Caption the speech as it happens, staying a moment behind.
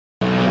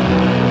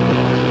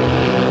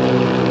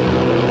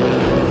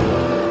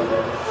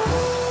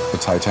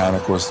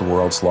Titanic was the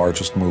world's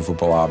largest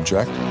movable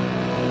object.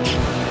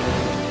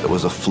 It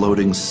was a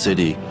floating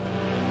city.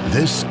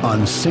 This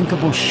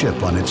unsinkable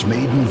ship on its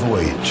maiden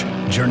voyage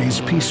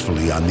journeys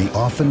peacefully on the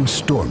often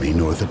stormy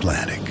North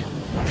Atlantic.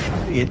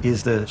 It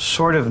is the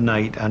sort of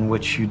night on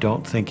which you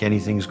don't think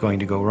anything's going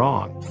to go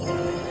wrong.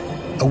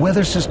 A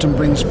weather system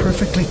brings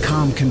perfectly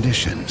calm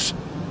conditions.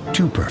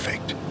 Too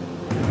perfect.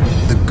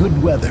 The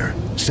good weather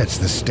sets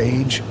the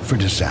stage for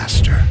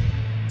disaster.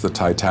 The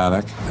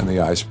Titanic and the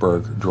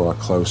iceberg draw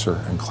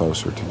closer and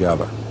closer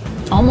together.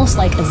 Almost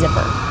like a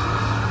zipper.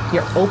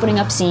 You're opening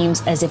up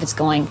seams as if it's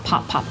going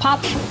pop, pop,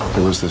 pop.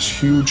 There was this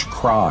huge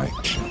cry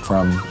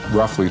from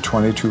roughly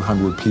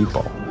 2,200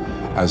 people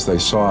as they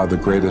saw the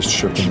greatest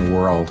ship in the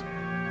world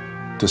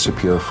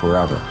disappear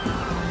forever.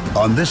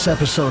 On this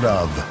episode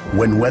of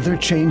When Weather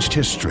Changed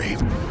History,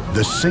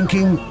 the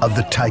sinking of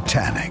the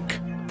Titanic.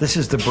 This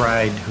is the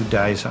bride who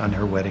dies on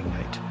her wedding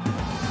night.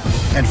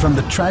 And from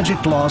the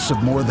tragic loss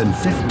of more than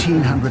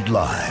 1,500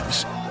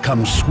 lives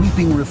come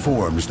sweeping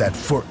reforms that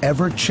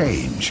forever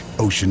change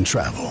ocean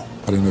travel.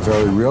 But in a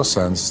very real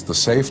sense, the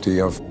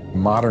safety of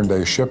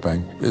modern-day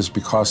shipping is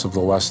because of the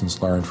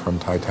lessons learned from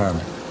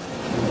Titanic.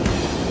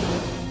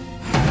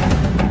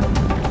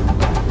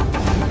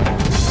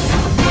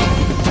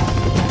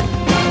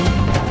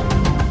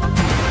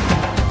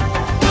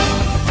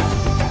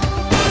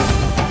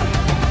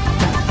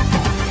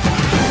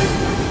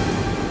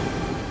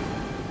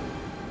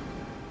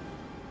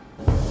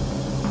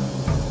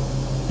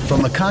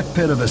 From the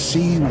cockpit of a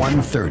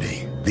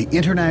C-130, the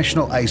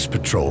International Ice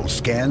Patrol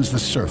scans the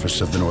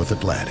surface of the North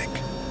Atlantic.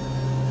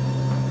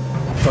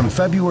 From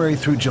February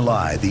through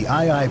July, the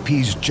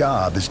IIP's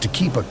job is to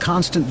keep a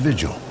constant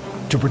vigil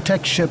to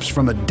protect ships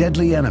from a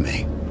deadly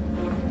enemy,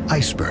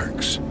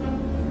 icebergs.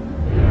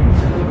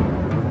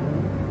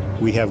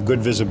 We have good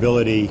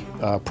visibility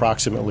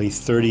approximately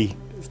 30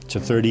 to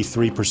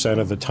 33%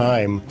 of the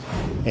time,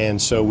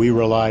 and so we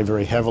rely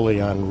very heavily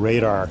on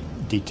radar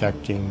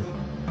detecting.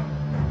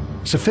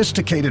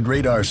 Sophisticated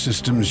radar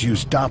systems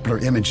use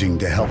Doppler imaging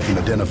to help them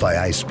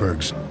identify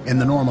icebergs in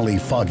the normally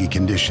foggy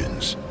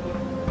conditions.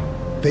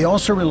 They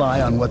also rely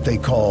on what they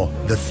call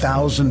the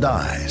 1,000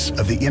 eyes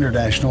of the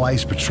International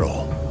Ice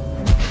Patrol.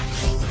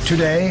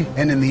 Today,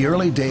 and in the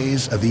early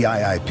days of the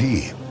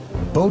IIP,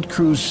 boat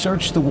crews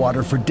search the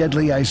water for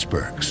deadly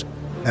icebergs,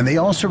 and they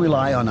also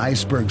rely on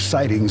iceberg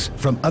sightings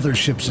from other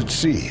ships at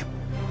sea.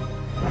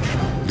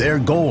 Their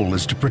goal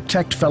is to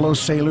protect fellow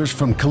sailors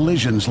from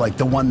collisions like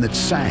the one that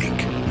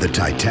sank the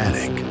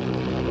Titanic.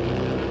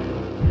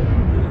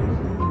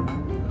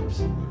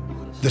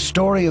 The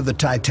story of the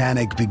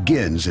Titanic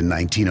begins in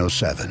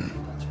 1907.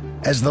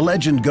 As the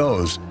legend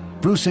goes,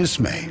 Bruce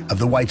Ismay of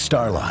the White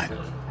Star Line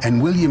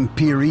and William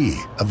Peary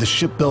of the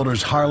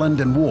shipbuilders Harland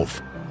and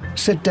Wolff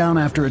sit down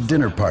after a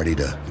dinner party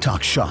to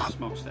talk shop.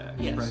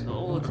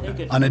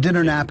 On a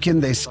dinner napkin,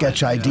 they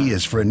sketch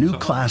ideas for a new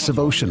class of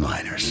ocean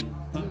liners,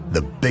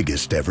 the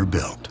biggest ever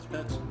built.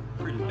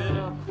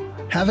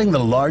 Having the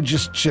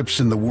largest ships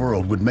in the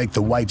world would make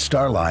the White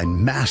Star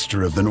Line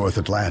master of the North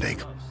Atlantic,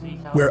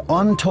 where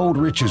untold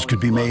riches could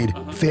be made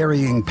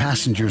ferrying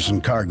passengers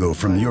and cargo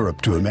from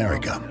Europe to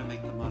America.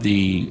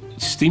 The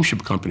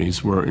steamship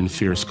companies were in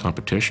fierce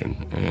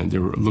competition, and they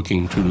were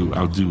looking to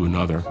outdo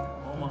another.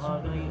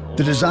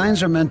 The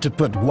designs are meant to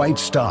put White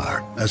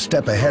Star a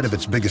step ahead of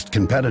its biggest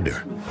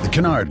competitor, the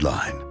Cunard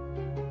Line.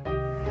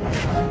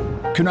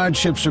 Cunard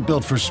ships are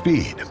built for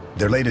speed.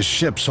 Their latest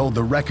ships hold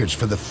the records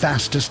for the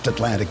fastest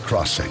Atlantic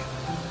crossing.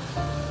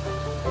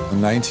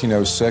 In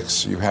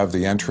 1906, you have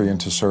the entry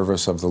into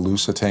service of the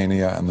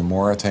Lusitania and the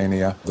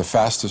Mauretania, the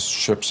fastest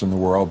ships in the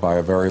world by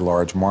a very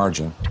large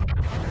margin.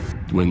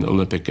 When the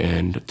Olympic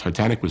and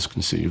Titanic was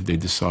conceived, they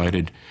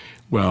decided,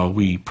 well,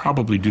 we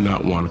probably do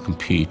not want to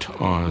compete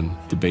on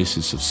the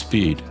basis of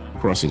speed,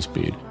 crossing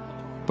speed,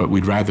 but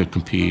we'd rather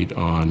compete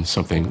on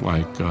something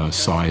like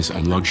size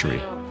and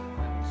luxury.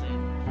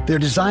 Their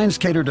designs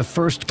cater to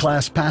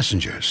first-class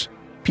passengers,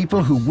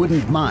 people who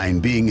wouldn't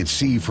mind being at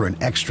sea for an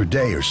extra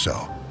day or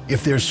so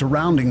if their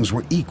surroundings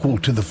were equal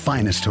to the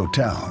finest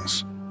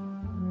hotels.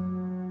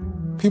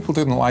 People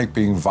didn't like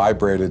being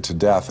vibrated to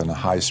death in a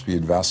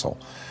high-speed vessel.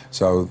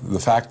 So the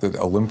fact that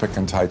Olympic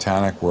and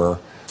Titanic were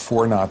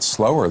 4 knots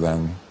slower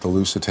than the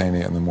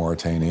Lusitania and the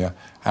Mauretania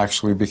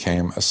actually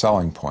became a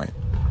selling point.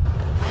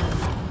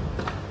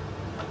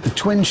 The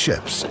twin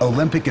ships,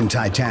 Olympic and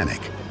Titanic,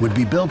 would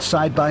be built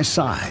side by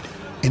side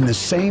in the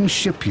same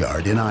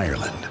shipyard in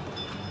Ireland.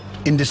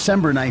 In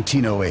December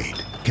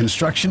 1908,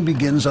 construction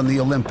begins on the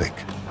Olympic.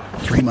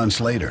 3 months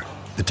later,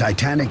 the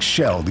Titanic's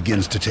shell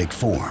begins to take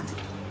form.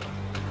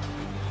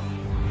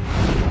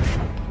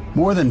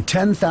 More than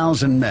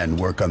 10,000 men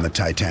work on the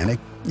Titanic.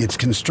 Its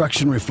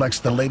construction reflects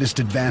the latest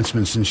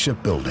advancements in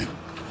shipbuilding.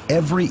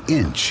 Every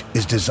inch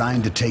is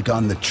designed to take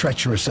on the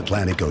treacherous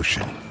Atlantic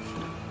Ocean.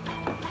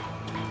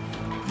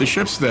 The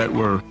ships that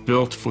were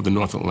built for the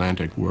North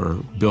Atlantic were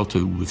built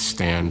to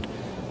withstand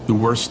the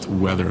worst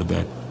weather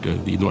that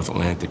the North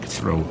Atlantic could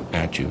throw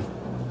at you.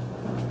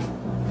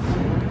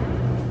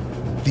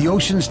 The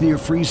ocean's near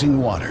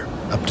freezing water,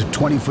 up to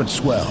 20-foot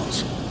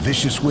swells,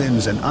 vicious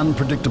winds, and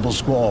unpredictable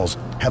squalls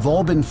have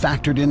all been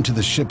factored into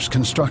the ship's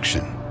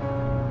construction.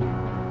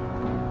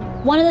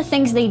 One of the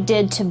things they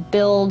did to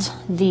build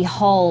the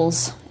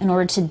hulls in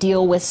order to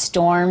deal with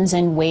storms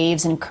and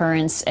waves and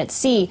currents at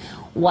sea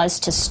was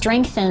to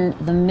strengthen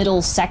the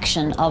middle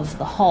section of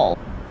the hull.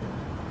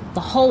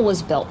 The hull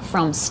was built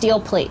from steel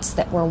plates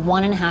that were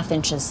 1.5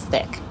 inches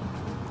thick.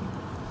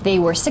 They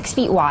were 6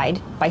 feet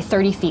wide by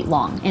 30 feet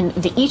long,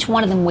 and each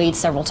one of them weighed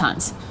several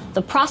tons.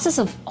 The process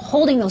of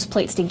holding those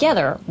plates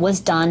together was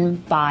done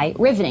by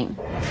riveting.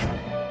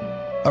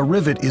 A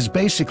rivet is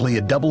basically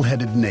a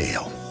double-headed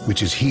nail,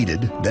 which is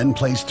heated, then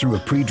placed through a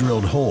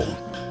pre-drilled hole.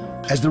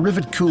 As the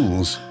rivet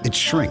cools, it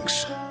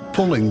shrinks,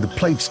 pulling the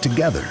plates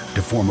together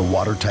to form a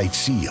watertight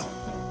seal.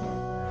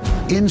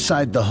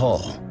 Inside the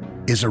hull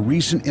is a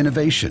recent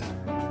innovation,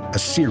 a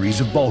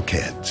series of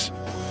bulkheads.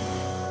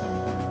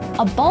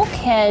 A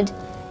bulkhead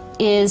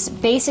is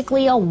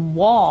basically a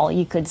wall,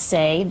 you could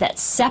say, that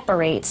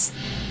separates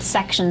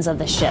sections of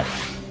the ship.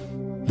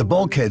 The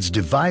bulkheads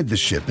divide the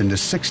ship into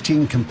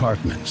 16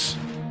 compartments.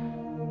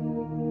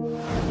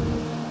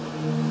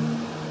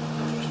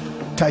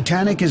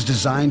 Titanic is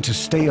designed to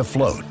stay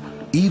afloat,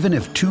 even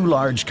if 2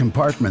 large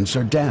compartments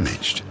are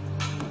damaged.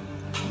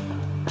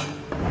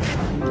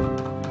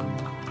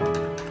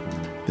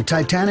 The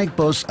Titanic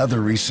boasts other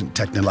recent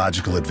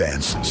technological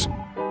advances.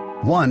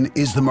 One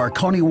is the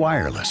Marconi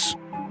Wireless,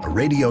 a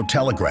radio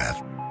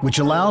telegraph which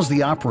allows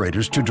the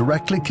operators to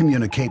directly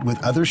communicate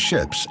with other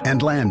ships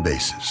and land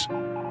bases.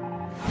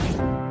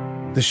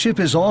 The ship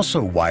is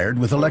also wired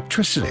with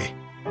electricity,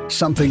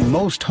 something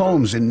most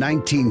homes in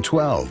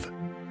 1912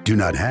 do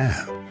not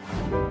have.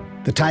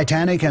 The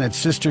Titanic and its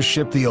sister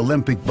ship, the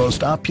Olympic,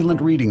 boast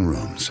opulent reading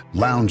rooms,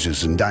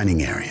 lounges, and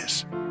dining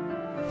areas.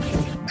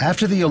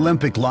 After the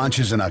Olympic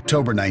launches in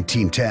October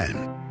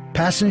 1910,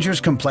 passengers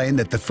complained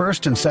that the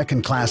first and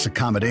second class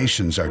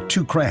accommodations are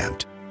too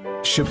cramped.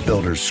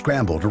 Shipbuilders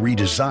scramble to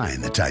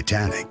redesign the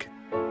Titanic.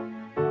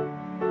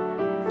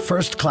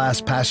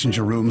 First-class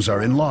passenger rooms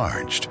are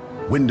enlarged.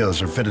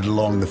 Windows are fitted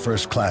along the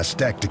first-class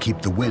deck to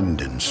keep the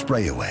wind and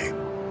spray away.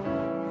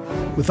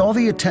 With all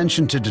the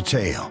attention to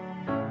detail,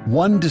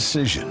 one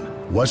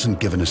decision wasn't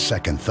given a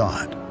second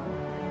thought.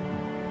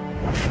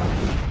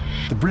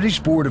 The British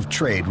Board of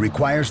Trade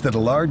requires that a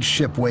large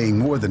ship weighing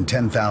more than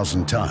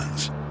 10,000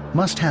 tons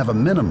must have a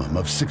minimum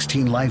of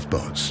 16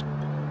 lifeboats.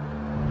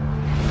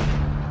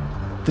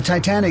 The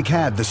Titanic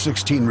had the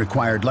 16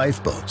 required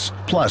lifeboats,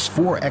 plus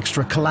 4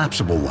 extra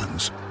collapsible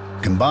ones.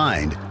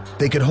 Combined,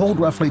 they could hold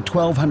roughly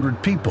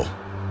 1,200 people.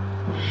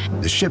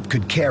 The ship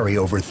could carry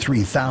over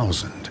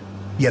 3,000,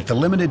 yet the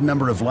limited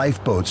number of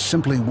lifeboats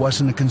simply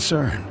wasn't a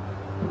concern.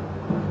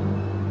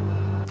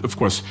 Of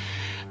course,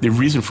 the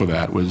reason for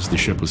that was the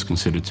ship was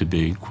considered to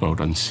be, quote,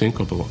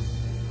 unsinkable.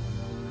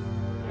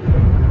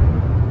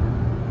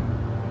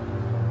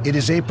 It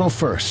is April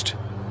 1st,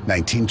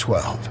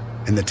 1912,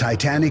 and the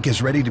Titanic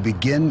is ready to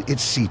begin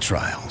its sea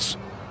trials.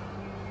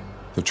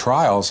 The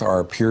trials are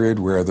a period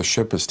where the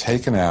ship is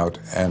taken out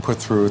and put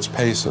through its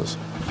paces.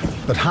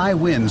 But high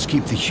winds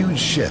keep the huge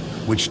ship,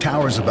 which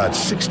towers about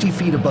 60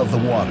 feet above the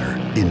water,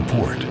 in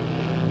port.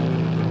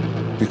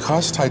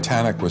 Because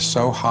Titanic was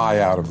so high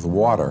out of the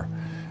water,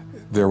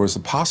 there was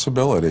a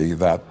possibility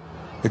that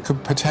it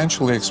could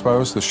potentially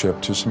expose the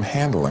ship to some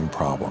handling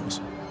problems.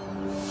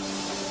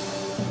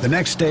 The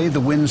next day, the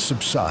winds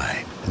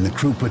subside, and the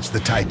crew puts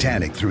the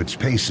Titanic through its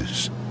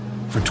paces.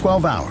 For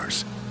 12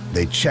 hours,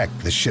 they check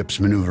the ship's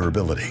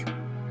maneuverability.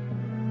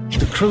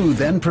 The crew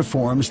then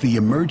performs the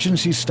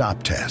emergency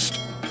stop test.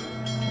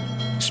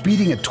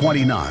 Speeding at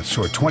 20 knots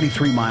or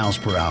 23 miles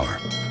per hour,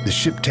 the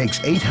ship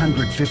takes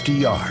 850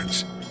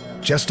 yards,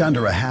 just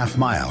under a half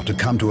mile to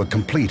come to a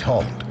complete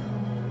halt.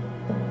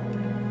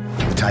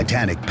 The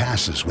Titanic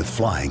passes with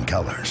flying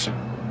colors.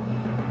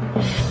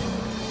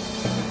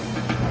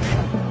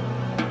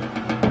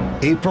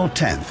 April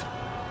 10th,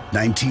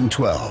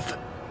 1912,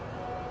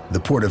 the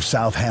port of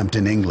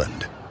Southampton,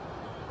 England.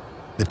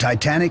 The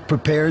Titanic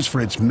prepares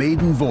for its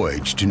maiden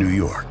voyage to New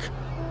York.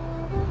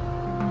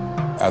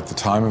 At the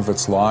time of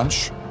its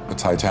launch, the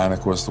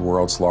Titanic was the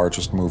world's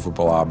largest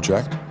movable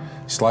object,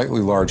 slightly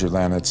larger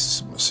than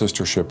its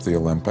sister ship, the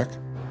Olympic.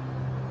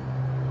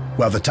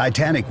 While the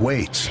Titanic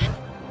waits,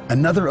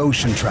 another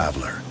ocean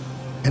traveler,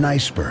 an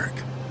iceberg,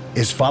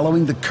 is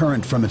following the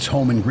current from its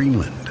home in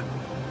Greenland.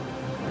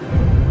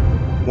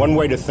 One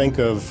way to think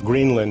of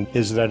Greenland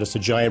is that it's a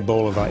giant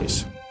bowl of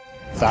ice.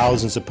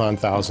 Thousands upon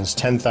thousands,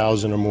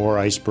 10,000 or more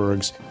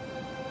icebergs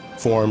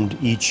formed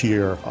each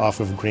year off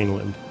of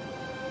Greenland.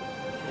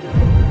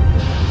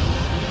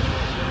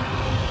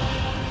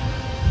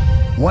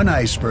 One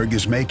iceberg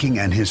is making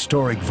an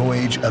historic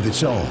voyage of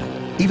its own.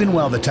 Even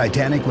while the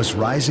Titanic was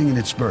rising in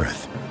its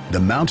berth, the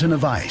mountain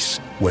of ice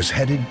was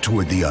headed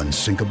toward the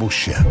unsinkable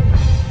ship.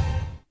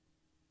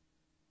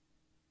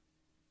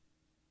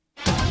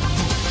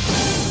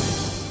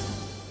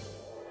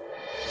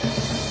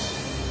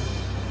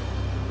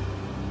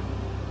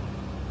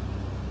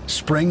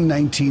 Spring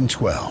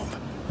 1912,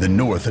 the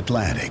North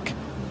Atlantic,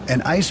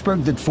 an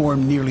iceberg that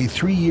formed nearly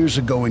 3 years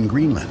ago in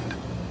Greenland,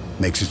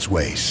 makes its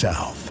way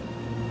south.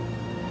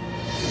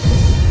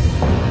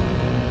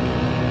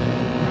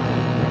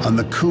 On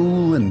the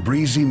cool and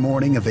breezy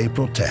morning of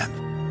April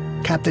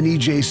 10th, Captain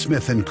E.J.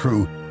 Smith and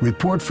crew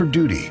report for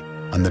duty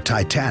on the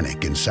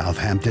Titanic in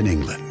Southampton,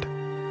 England.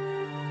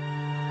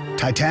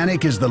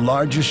 Titanic is the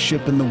largest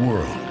ship in the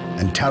world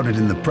and touted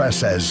in the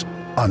press as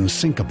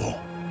unsinkable.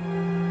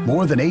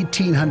 More than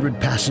 1,800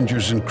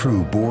 passengers and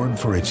crew board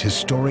for its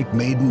historic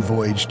maiden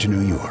voyage to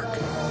New York.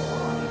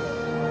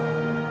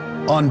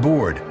 On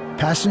board,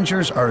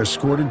 passengers are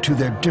escorted to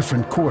their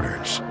different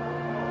quarters.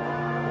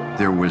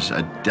 There was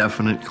a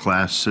definite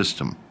class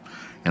system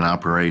in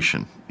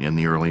operation in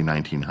the early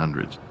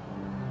 1900s.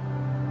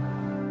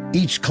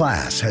 Each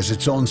class has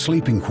its own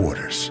sleeping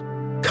quarters,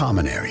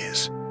 common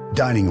areas,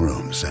 dining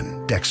rooms,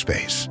 and deck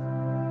space.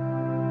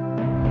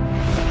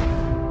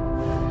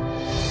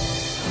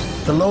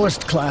 The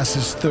lowest class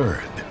is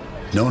third,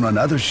 known on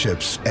other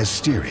ships as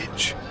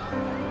steerage.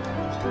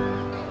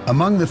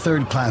 Among the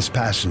third-class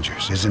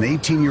passengers is an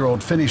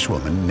 18-year-old Finnish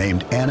woman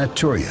named Anna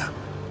Turja.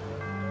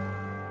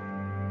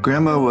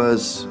 Grandma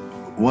was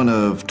one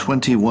of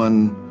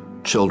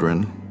 21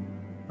 children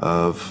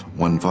of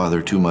one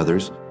father, two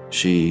mothers.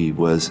 She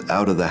was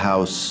out of the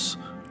house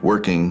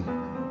working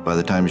by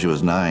the time she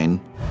was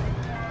 9.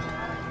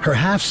 Her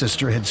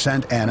half-sister had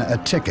sent Anna a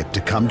ticket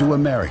to come to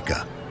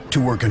America to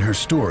work in her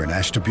store in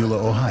Ashtabula,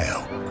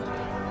 Ohio.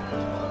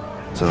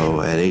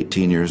 So at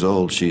 18 years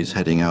old, she's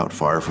heading out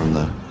far from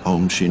the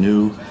home she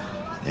knew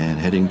and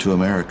heading to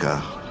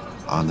America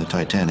on the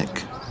Titanic.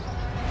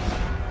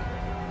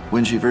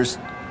 When she first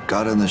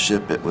got on the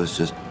ship, it was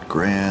just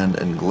grand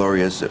and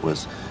glorious. It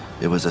was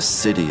a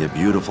city, a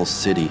beautiful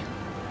city,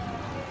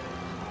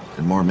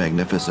 and more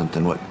magnificent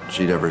than what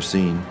she'd ever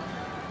seen.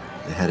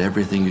 It had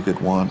everything you could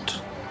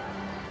want.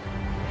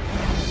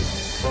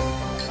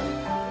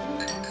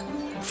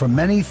 For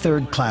many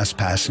third-class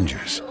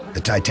passengers,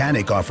 the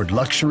Titanic offered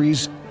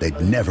luxuries they'd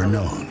never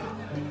known.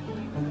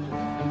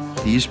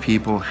 These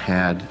people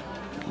had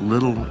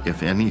little,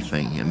 if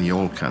anything, in the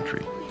old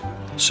country.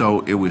 So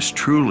it was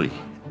truly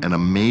an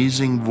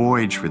amazing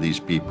voyage for these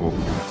people.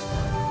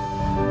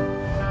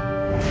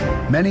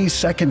 Many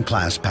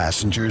second-class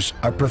passengers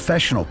are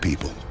professional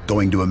people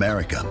going to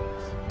America.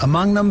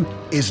 Among them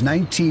is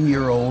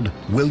 19-year-old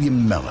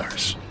William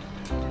Mellors.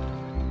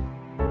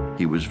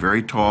 He was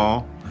very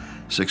tall,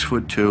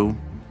 6'2",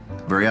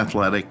 very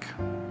athletic,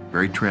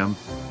 very trim.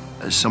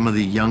 Some of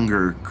the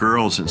younger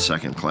girls in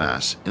second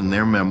class, in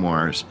their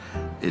memoirs,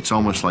 it's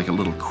almost like a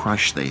little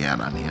crush they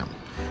had on him.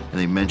 And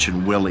they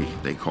mentioned Willie,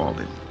 they called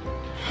him.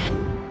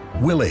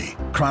 Willie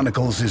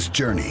chronicles his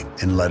journey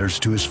in letters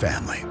to his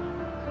family.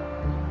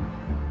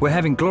 We're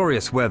having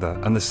glorious weather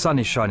and the sun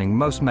is shining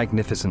most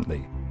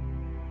magnificently.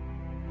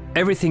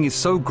 Everything is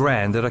so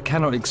grand that I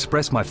cannot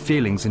express my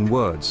feelings in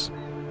words.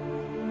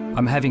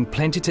 I'm having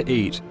plenty to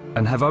eat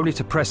and have only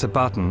to press a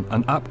button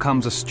and up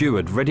comes a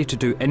steward ready to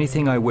do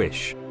anything I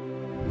wish.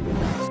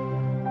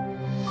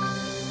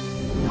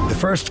 The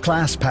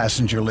first-class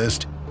passenger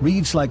list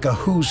reads like a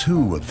who's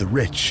who of the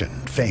rich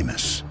and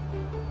famous.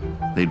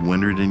 They'd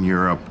wintered in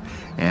Europe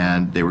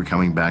and they were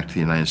coming back to the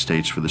United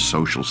States for the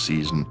social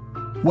season.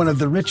 One of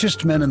the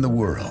richest men in the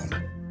world,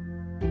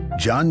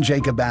 John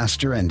Jacob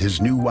Astor and his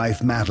new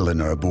wife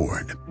Madeline are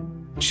aboard.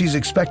 She's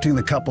expecting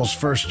the couple's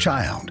first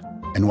child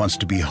and wants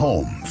to be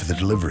home for the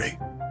delivery.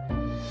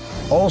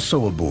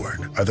 Also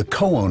aboard are the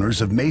co-owners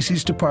of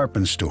Macy's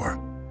department store,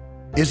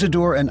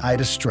 Isidore and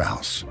Ida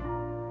Strauss.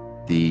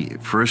 The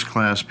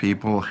first-class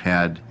people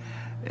had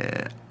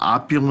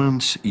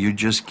opulence you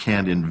just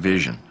can't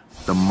envision.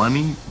 The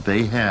money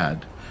they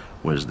had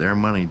was their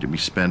money to be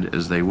spent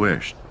as they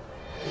wished.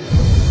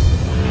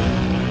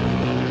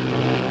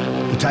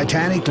 The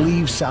Titanic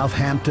leaves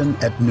Southampton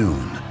at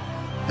noon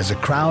as a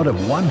crowd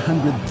of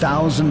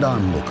 100,000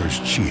 onlookers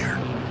cheer.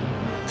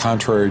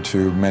 Contrary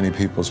to many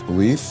people's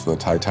belief, the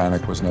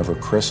Titanic was never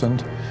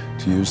christened.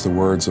 To use the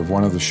words of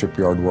one of the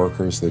shipyard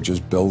workers, they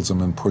just builds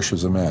them and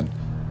pushes them in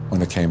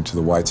when it came to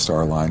the White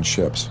Star Line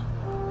ships.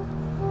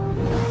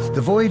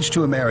 The voyage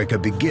to America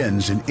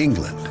begins in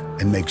England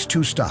and makes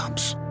 2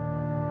 stops.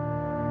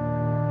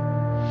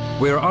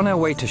 We're on our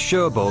way to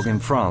Cherbourg in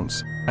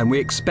France, and we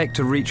expect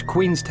to reach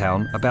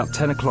Queenstown about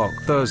 10 o'clock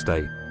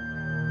Thursday.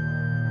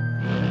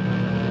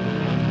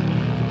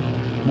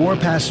 More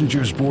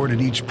passengers board at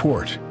each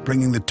port,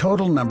 bringing the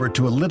total number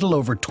to a little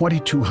over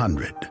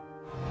 2,200.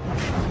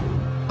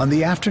 On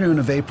the afternoon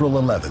of April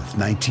 11th,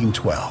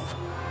 1912,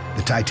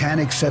 the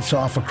Titanic sets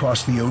off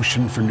across the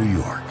ocean for New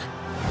York.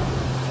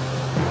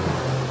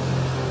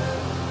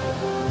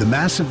 The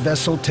massive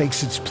vessel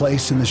takes its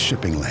place in the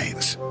shipping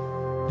lanes.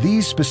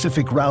 These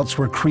specific routes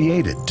were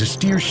created to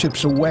steer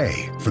ships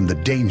away from the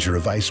danger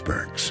of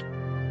icebergs.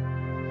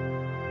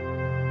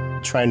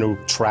 Trying to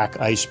track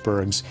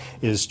icebergs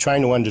is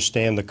trying to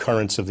understand the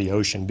currents of the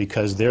ocean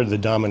because they're the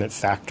dominant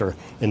factor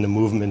in the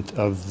movement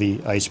of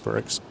the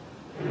icebergs.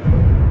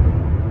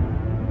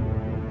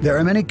 There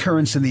are many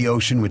currents in the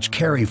ocean which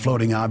carry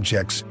floating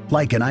objects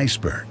like an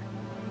iceberg.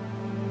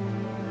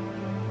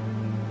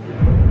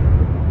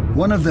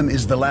 One of them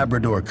is the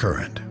Labrador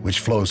Current, which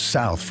flows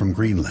south from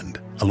Greenland,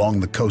 along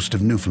the coast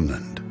of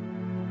Newfoundland.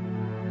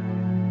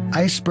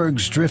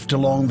 Icebergs drift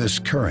along this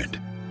current,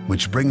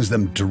 which brings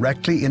them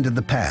directly into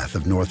the path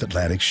of North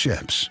Atlantic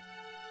ships.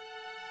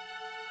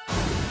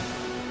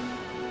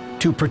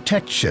 To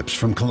protect ships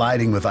from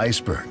colliding with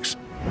icebergs,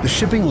 the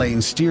shipping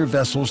lanes steer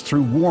vessels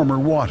through warmer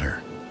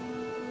water.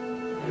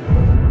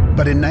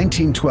 But in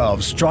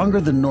 1912,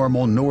 stronger than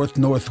normal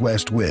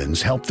north-northwest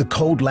winds helped the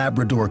cold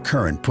Labrador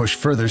Current push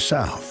further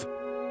south.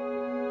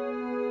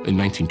 In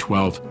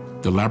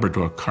 1912, the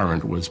Labrador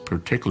Current was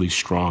particularly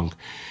strong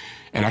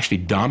and actually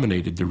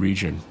dominated the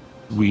region.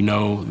 We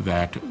know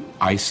that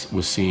ice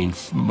was seen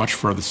much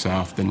further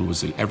south than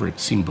was ever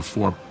seen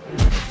before.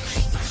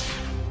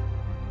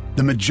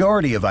 The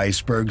majority of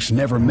icebergs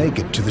never make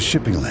it to the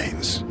shipping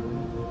lanes.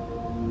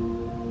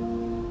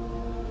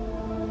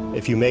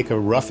 If you make a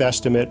rough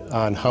estimate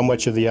on how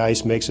much of the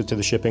ice makes it to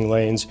the shipping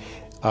lanes,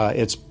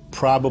 it's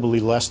probably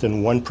less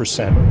than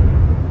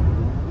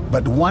 1%.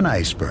 But one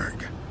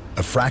iceberg,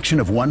 a fraction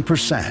of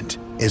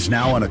 1%, is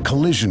now on a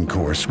collision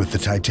course with the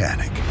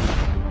Titanic.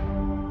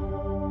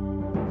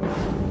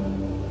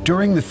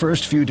 During the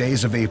first few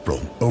days of April,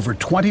 over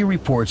 20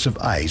 reports of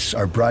ice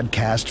are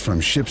broadcast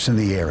from ships in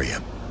the area,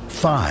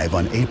 5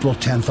 on April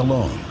 10th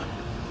alone.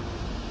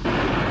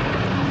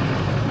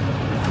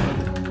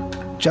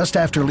 Just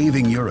after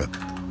leaving Europe,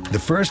 the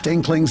first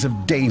inklings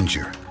of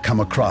danger come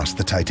across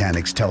the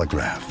Titanic's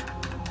telegraph.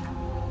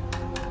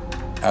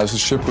 As the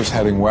ship was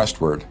heading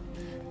westward,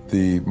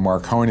 the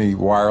Marconi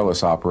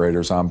wireless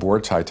operators on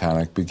board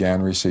Titanic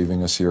began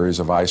receiving a series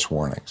of ice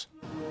warnings.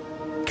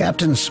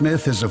 Captain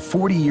Smith is a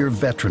 40-year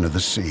veteran of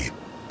the sea,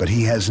 but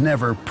he has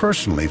never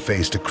personally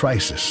faced a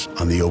crisis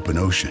on the open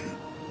ocean.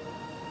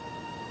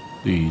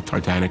 The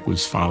Titanic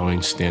was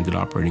following standard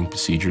operating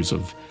procedures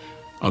of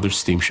other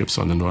steamships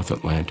on the North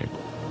Atlantic.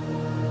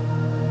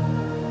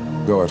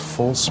 Go at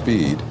full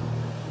speed,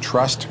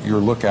 trust your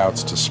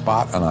lookouts to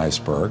spot an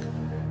iceberg,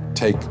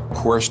 take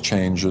course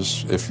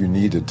changes if you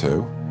needed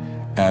to,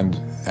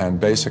 and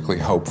basically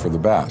hope for the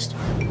best.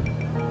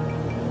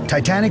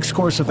 Titanic's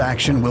course of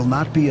action will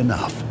not be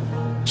enough.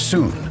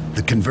 Soon,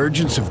 the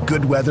convergence of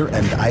good weather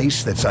and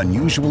ice that's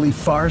unusually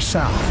far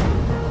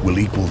south will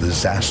equal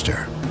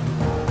disaster.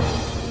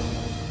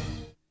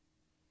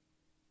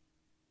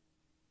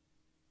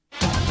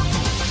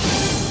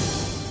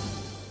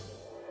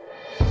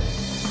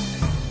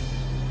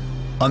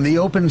 On the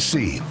open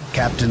sea,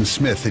 Captain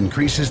Smith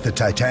increases the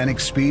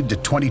Titanic's speed to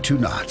 22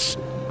 knots.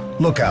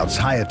 Lookouts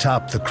high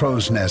atop the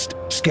crow's nest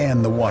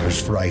scan the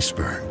waters for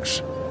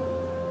icebergs.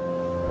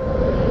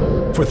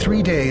 For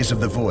 3 days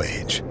of the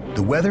voyage,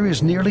 the weather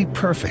is nearly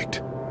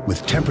perfect,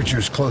 with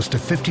temperatures close to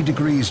 50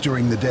 degrees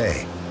during the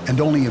day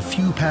and only a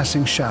few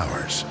passing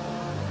showers.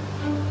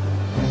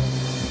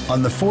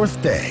 On the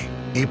 4th day,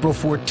 April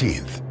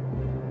 14th,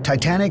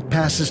 Titanic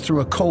passes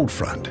through a cold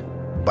front.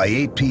 By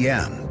 8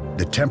 p.m.,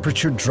 the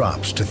temperature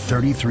drops to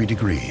 33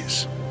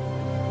 degrees.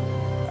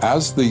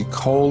 As the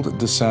cold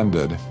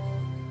descended,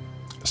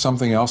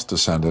 something else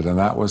descended, and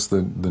that was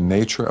the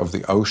nature of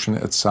the ocean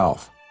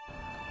itself.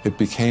 It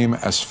became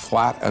as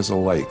flat as a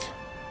lake,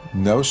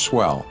 no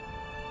swell,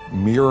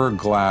 mirror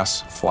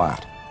glass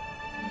flat.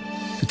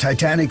 The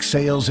Titanic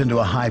sails into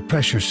a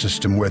high-pressure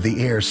system where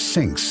the air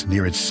sinks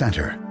near its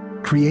center,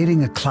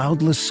 creating a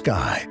cloudless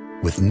sky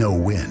with no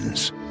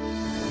winds.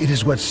 It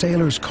is what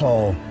sailors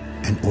call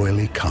an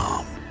oily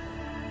calm.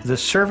 The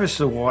surface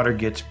of the water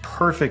gets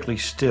perfectly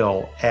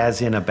still,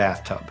 as in a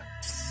bathtub.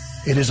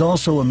 It is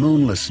also a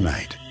moonless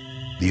night.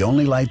 The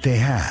only light they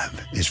have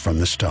is from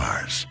the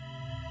stars.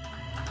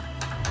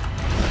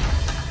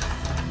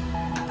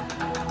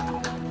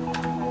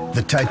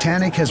 The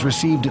Titanic has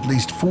received at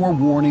least 4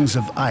 warnings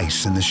of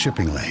ice in the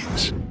shipping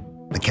lanes.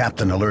 The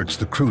captain alerts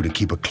the crew to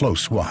keep a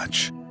close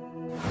watch.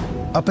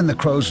 Up in the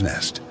crow's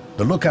nest,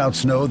 the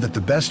lookouts know that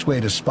the best way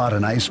to spot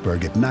an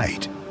iceberg at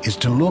night is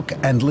to look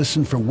and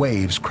listen for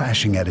waves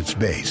crashing at its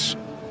base.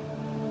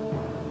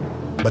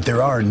 But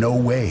there are no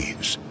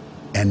waves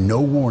and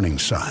no warning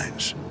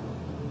signs.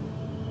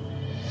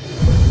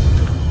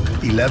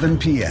 11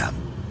 p.m.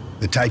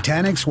 The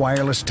Titanic's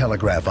wireless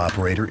telegraph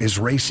operator is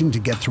racing to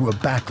get through a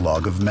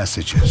backlog of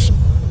messages.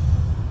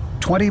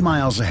 20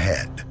 miles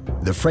ahead,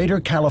 the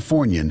freighter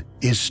Californian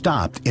is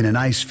stopped in an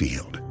ice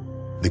field.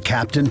 The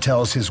captain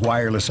tells his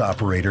wireless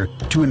operator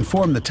to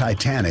inform the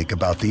Titanic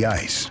about the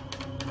ice.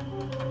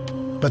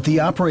 But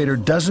the operator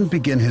doesn't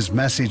begin his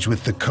message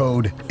with the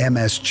code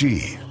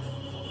MSG,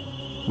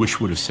 which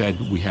would have said,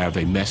 we have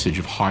a message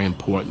of high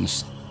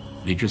importance.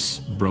 They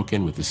just broke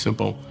in with a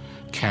simple,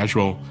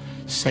 casual,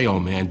 say, oh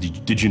man,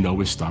 did you know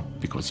we stopped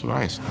because of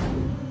ice?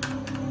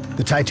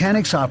 The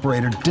Titanic's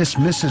operator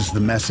dismisses the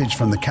message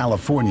from the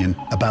Californian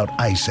about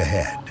ice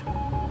ahead.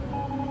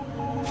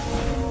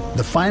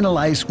 The final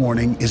ice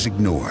warning is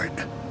ignored.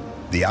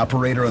 The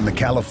operator on the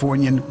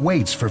Californian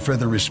waits for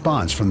further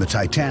response from the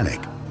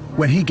Titanic.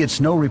 When he gets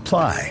no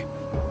reply,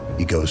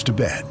 he goes to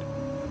bed.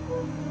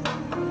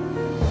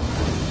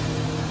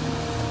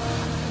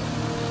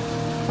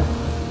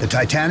 The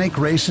Titanic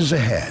races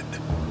ahead.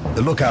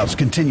 The lookouts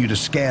continue to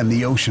scan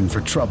the ocean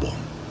for trouble.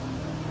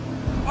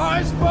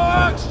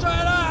 Iceberg, straight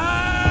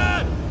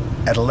ahead!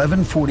 At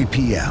 11:40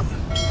 p.m.,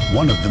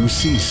 one of them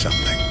sees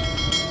something.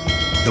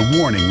 The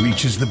warning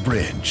reaches the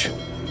bridge.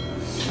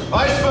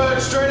 Iceberg,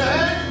 straight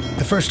ahead!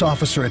 The first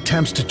officer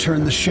attempts to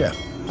turn the ship.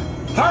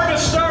 Hard to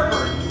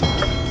starboard!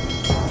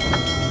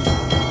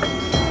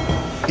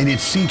 In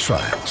its sea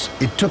trials,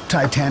 it took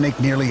Titanic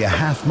nearly a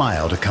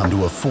half-mile to come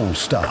to a full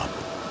stop.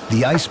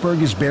 The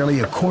iceberg is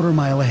barely a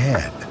quarter-mile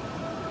ahead.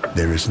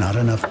 There is not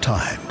enough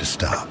time to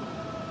stop.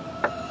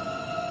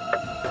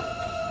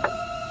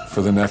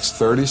 For the next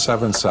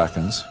 37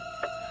 seconds,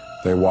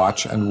 they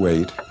watch and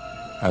wait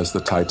as the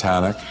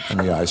Titanic and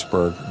the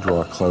iceberg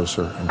draw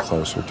closer and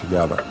closer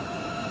together.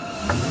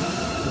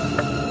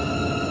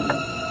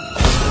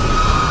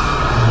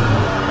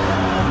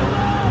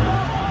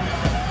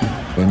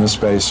 In the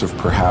space of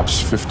perhaps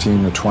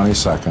 15 to 20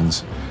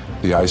 seconds,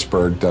 the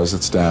iceberg does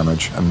its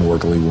damage and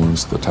mortally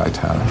wounds the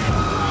Titanic.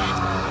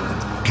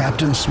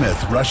 Captain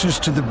Smith rushes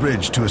to the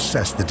bridge to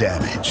assess the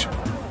damage.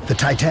 The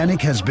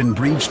Titanic has been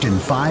breached in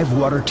 5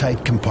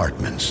 watertight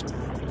compartments.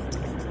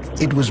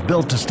 It was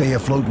built to stay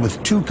afloat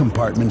with 2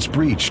 compartments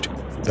breached,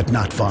 but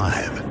not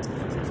 5.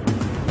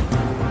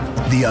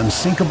 The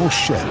unsinkable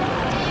ship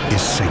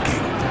is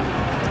sinking.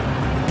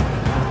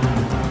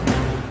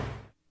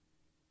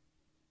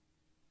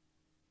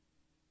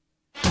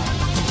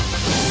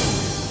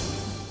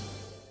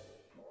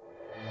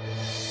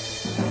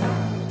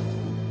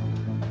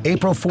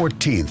 April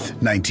 14th,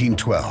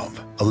 1912,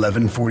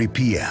 11:40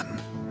 p.m.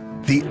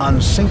 The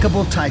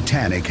unsinkable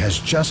Titanic has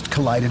just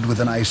collided with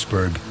an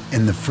iceberg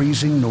in the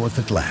freezing North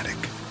Atlantic.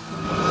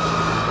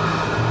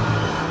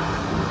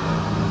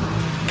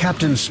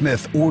 Captain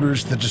Smith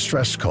orders the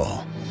distress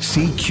call,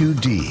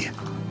 CQD,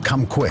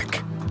 come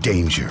quick,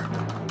 danger.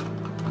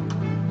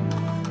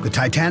 The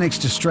Titanic's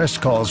distress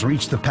calls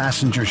reach the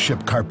passenger ship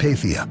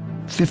Carpathia,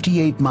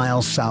 58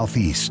 miles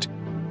southeast.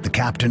 The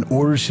captain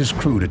orders his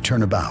crew to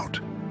turn about.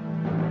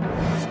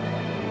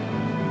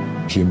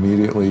 He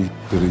immediately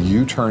did a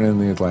U-turn in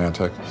the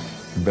Atlantic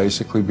and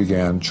basically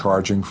began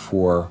charging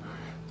for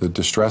the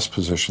distress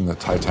position that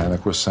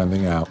Titanic was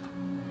sending out.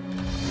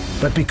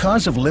 But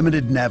because of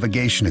limited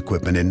navigation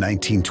equipment in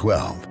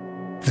 1912,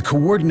 the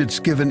coordinates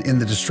given in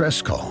the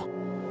distress call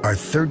are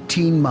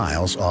 13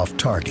 miles off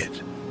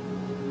target.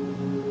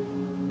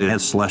 It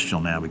has celestial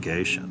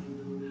navigation,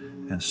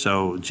 and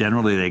so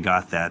generally they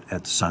got that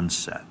at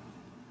sunset.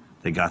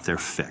 They got their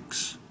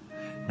fix.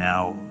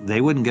 Now,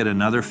 they wouldn't get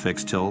another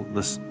fix till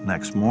this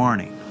next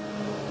morning.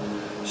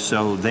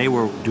 So they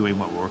were doing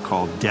what were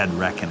called dead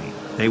reckoning.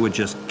 They would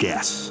just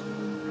guess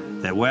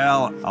that,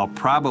 well, I'll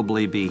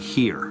probably be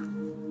here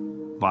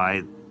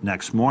by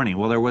next morning.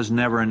 Well, there was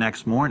never a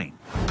next morning.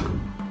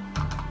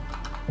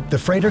 The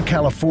freighter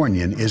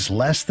Californian is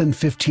less than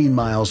 15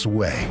 miles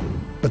away,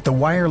 but the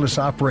wireless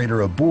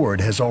operator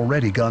aboard has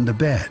already gone to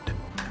bed.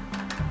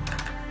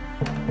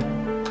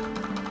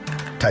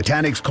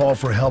 Titanic's call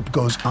for help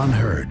goes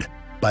unheard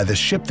by the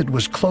ship that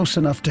was close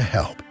enough to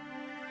help.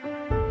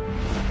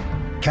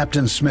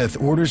 Captain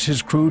Smith orders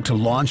his crew to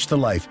launch the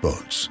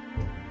lifeboats.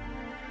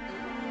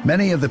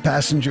 Many of the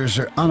passengers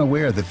are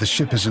unaware that the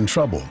ship is in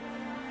trouble.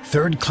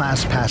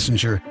 Third-class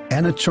passenger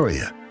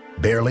Anatolia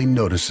barely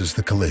notices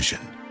the collision.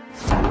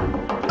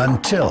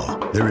 Until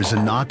there is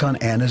a knock on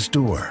Anna's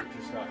door.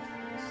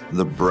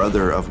 The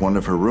brother of one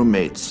of her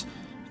roommates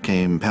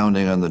came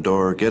pounding on the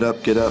door. Get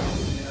up,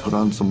 put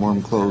on some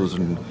warm clothes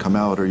and come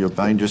out or you'll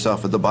find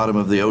yourself at the bottom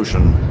of the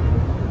ocean.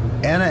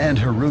 Anna and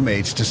her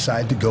roommates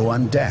decide to go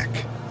on deck.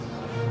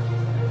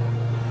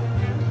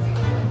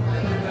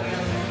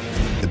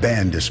 The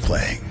band is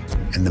playing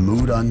and the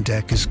mood on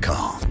deck is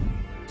calm.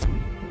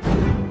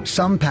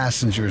 Some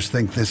passengers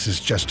think this is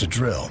just a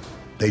drill.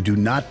 They do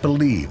not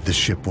believe the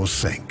ship will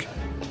sink.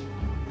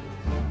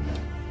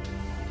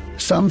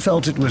 Some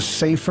felt it was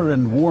safer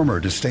and warmer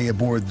to stay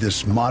aboard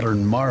this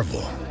modern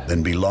marvel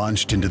than be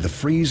launched into the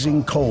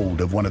freezing cold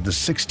of one of the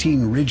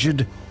 16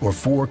 rigid or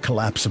 4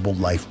 collapsible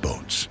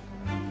lifeboats.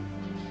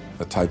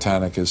 The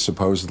Titanic is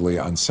supposedly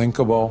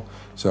unsinkable,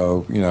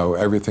 so,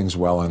 everything's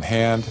well in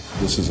hand.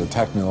 This is a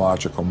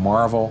technological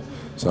marvel,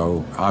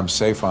 so I'm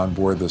safe on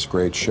board this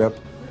great ship.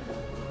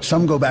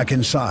 Some go back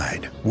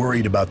inside,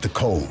 worried about the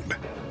cold.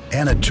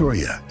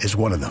 Anatolia is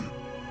one of them.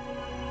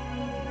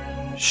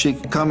 She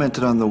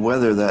commented on the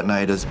weather that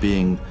night as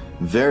being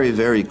very,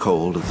 very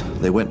cold.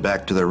 They went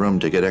back to their room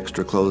to get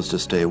extra clothes to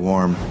stay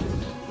warm.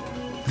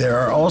 There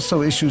are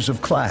also issues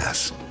of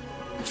class.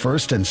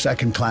 First and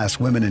second class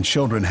women and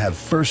children have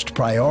first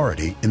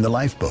priority in the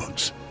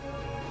lifeboats.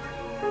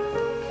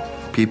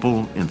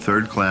 People in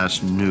third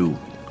class knew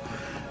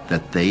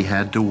that they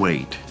had to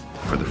wait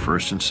for the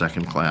first and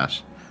second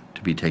class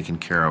to be taken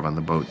care of on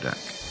the boat deck.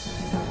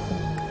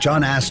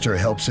 John Astor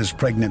helps his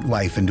pregnant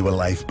wife into a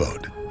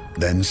lifeboat,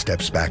 then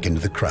steps back into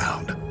the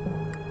crowd.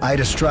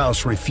 Ida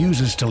Strauss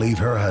refuses to leave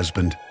her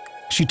husband.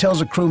 She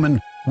tells a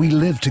crewman, "We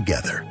live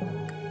together.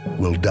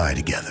 We'll die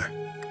together."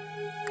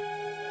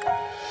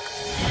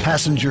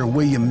 Passenger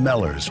William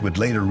Mellors would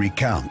later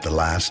recount the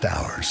last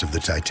hours of the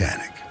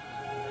Titanic.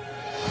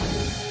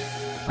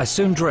 I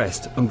soon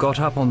dressed and got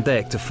up on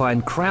deck to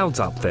find crowds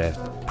up there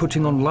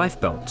putting on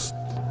lifebelts.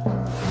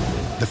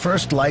 The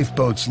first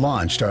lifeboats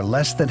launched are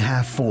less than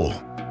half full.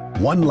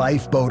 One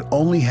lifeboat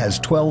only has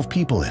 12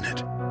 people in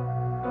it.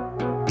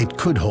 It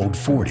could hold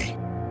 40.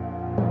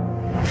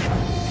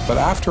 But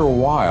after a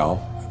while,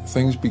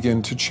 things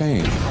begin to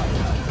change.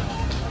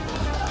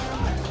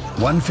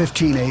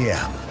 1:15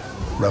 a.m.,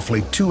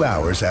 roughly 2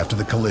 hours after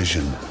the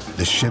collision,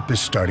 the ship is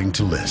starting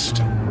to list.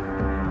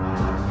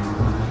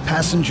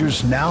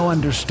 Passengers now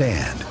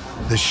understand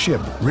the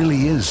ship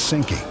really is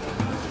sinking.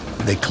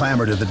 They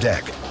clamber to the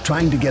deck,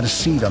 trying to get a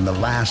seat on the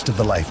last of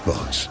the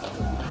lifeboats.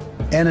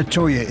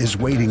 Anatolia is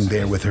waiting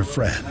there with her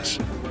friends.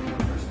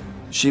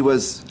 She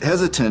was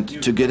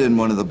hesitant to get in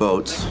one of the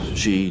boats.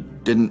 She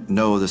didn't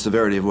know the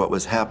severity of what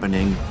was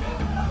happening.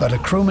 But a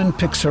crewman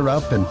picks her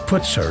up and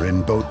puts her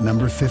in boat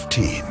number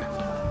 15.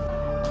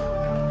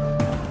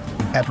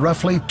 At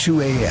roughly 2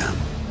 a.m.,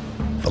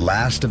 the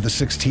last of the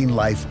 16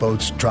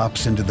 lifeboats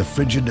drops into the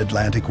frigid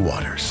Atlantic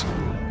waters,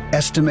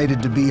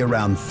 estimated to be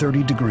around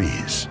 30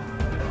 degrees.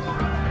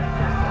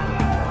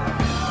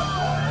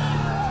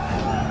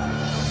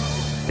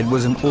 It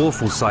was an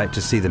awful sight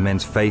to see the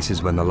men's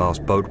faces when the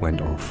last boat went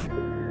off.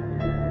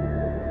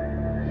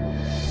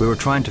 We were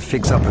trying to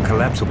fix up a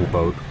collapsible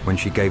boat when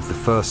she gave the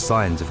first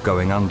signs of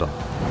going under.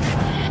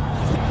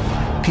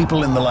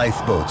 People in the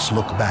lifeboats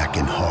look back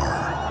in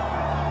horror.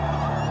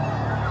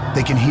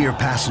 They can hear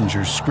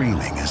passengers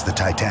screaming as the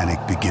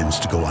Titanic begins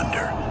to go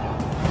under.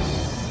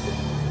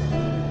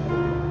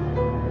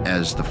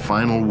 As the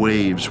final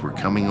waves were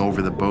coming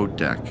over the boat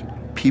deck,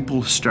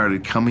 people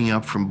started coming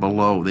up from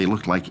below. They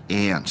looked like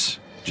ants,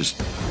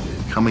 just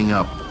coming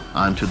up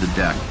onto the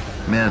deck.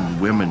 Men,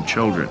 women,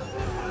 children.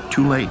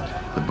 Too late.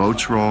 The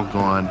boats were all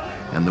gone,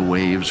 and the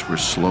waves were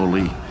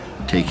slowly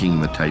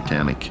taking the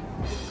Titanic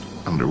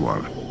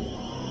underwater.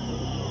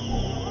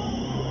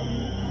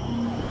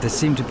 There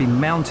seemed to be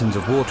mountains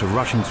of water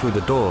rushing through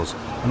the doors,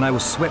 and I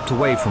was swept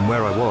away from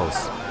where I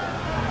was.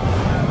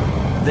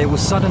 There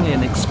was suddenly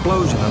an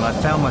explosion, and I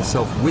found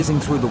myself whizzing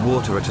through the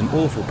water at an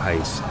awful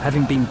pace,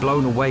 having been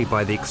blown away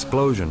by the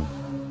explosion.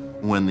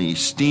 When the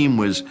steam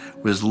was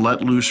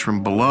let loose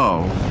from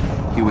below,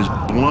 he was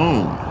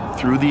blown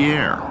through the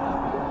air.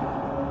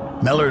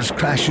 Mellors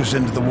crashes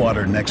into the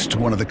water next to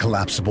one of the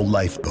collapsible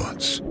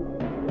lifeboats.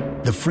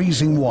 The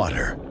freezing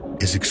water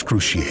is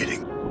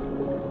excruciating.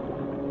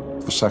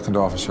 The second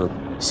officer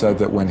said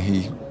that when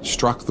he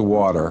struck the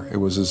water, it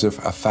was as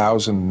if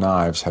 1,000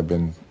 knives had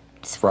been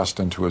thrust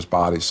into his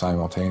body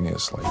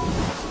simultaneously.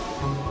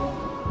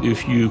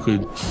 If you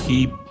could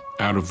keep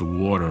out of the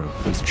water,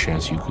 there's a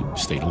chance you could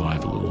stay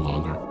alive a little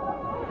longer.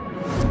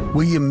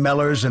 William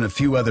Mellors and a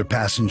few other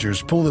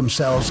passengers pull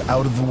themselves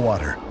out of the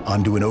water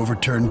onto an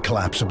overturned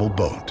collapsible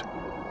boat.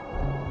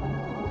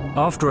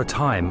 After a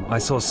time, I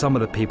saw some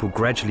of the people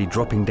gradually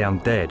dropping down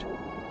dead,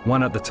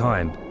 one at a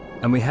time,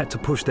 and we had to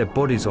push their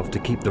bodies off to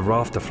keep the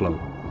raft afloat.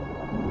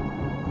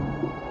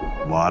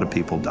 A lot of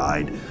people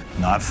died,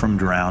 not from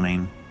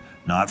drowning,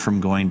 not from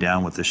going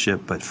down with the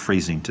ship, but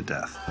freezing to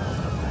death.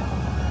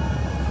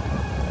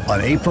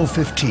 On April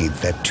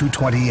 15th at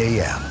 2:20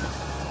 a.m.,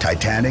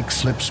 Titanic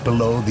slips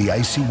below the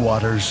icy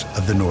waters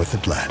of the North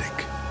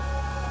Atlantic.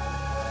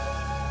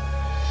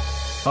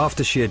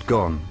 After she had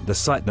gone, the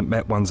sight that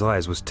met one's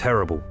eyes was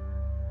terrible.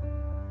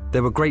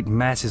 There were great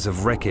masses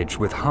of wreckage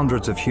with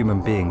hundreds of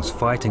human beings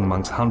fighting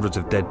amongst hundreds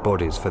of dead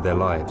bodies for their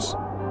lives.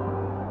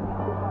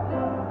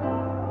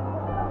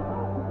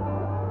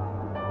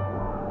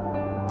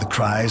 The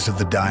cries of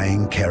the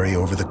dying carry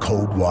over the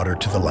cold water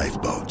to the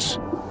lifeboats.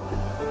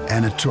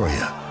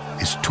 Anatolia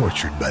is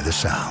tortured by the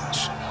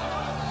sounds.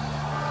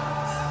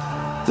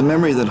 The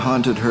memory that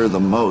haunted her the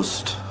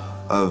most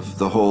of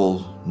the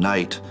whole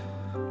night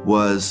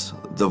was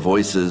the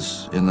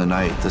voices in the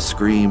night, the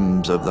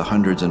screams of the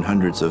hundreds and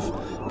hundreds of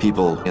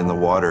people in the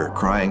water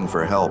crying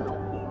for help.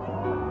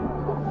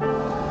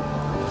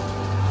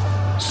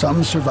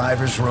 Some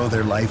survivors row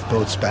their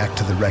lifeboats back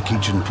to the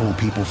wreckage and pull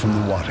people from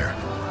the water.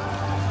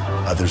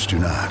 Others do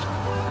not,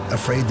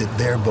 afraid that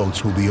their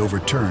boats will be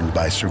overturned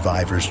by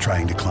survivors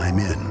trying to climb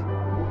in.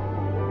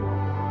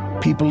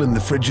 People in the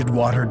frigid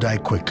water die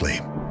quickly.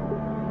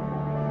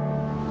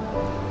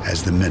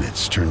 As the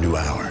minutes turn to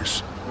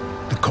hours,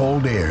 the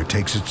cold air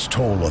takes its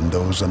toll on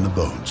those on the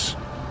boats.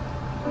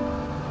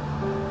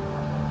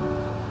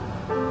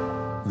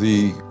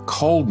 The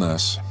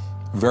coldness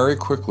very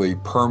quickly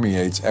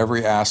permeates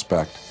every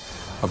aspect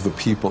of the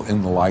people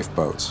in the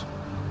lifeboats.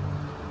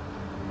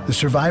 The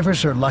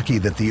survivors are lucky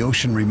that the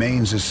ocean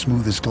remains as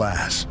smooth as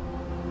glass.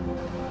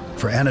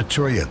 For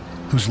Anatolia,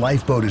 whose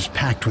lifeboat is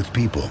packed with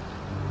people,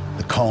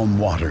 the calm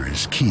water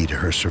is key to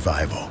her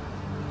survival.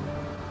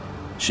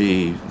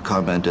 She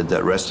commented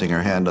that resting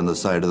her hand on the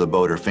side of the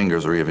boat, her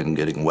fingers were even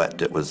getting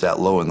wet. It was that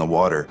low in the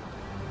water.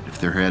 If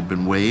there had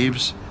been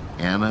waves,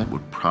 Anna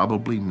would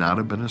probably not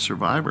have been a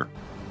survivor.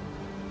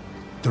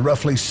 The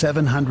roughly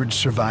 700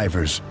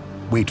 survivors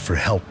wait for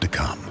help to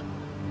come.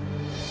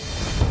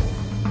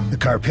 The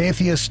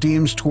Carpathia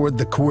steams toward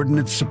the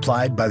coordinates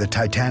supplied by the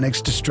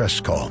Titanic's distress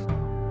call,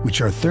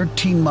 which are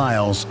 13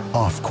 miles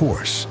off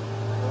course.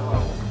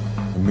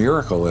 The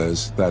miracle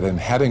is that in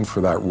heading for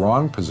that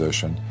wrong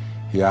position,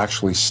 he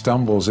actually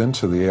stumbles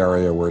into the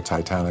area where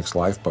Titanic's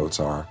lifeboats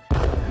are.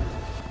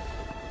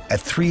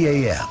 At 3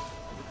 a.m.,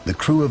 the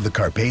crew of the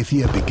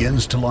Carpathia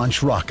begins to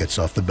launch rockets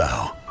off the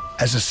bow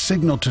as a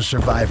signal to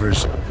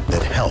survivors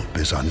that help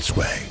is on its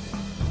way.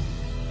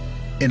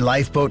 In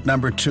lifeboat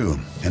number 2,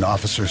 an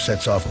officer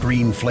sets off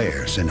green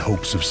flares in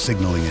hopes of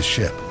signaling his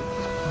ship.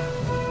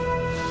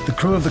 The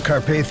crew of the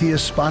Carpathia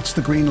spots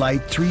the green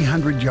light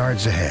 300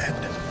 yards ahead.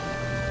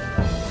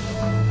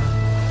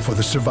 For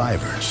the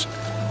survivors,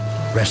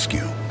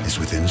 rescue is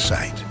within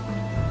sight.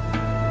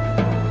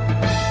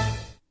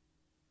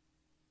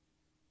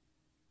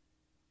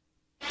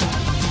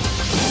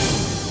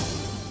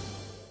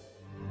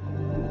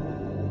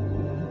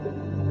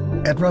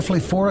 At roughly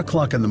 4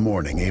 o'clock in the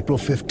morning, April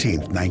 15,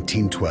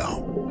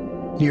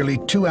 1912, nearly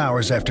 2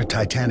 hours after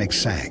Titanic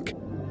sank,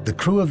 the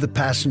crew of the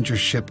passenger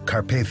ship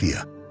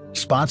Carpathia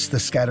spots the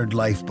scattered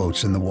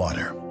lifeboats in the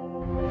water.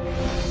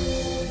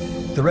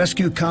 The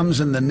rescue comes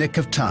in the nick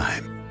of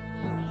time.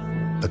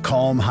 The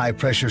calm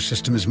high-pressure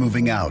system is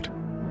moving out,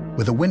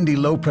 with a windy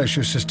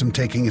low-pressure system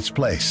taking its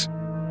place.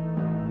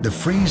 The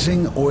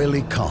freezing,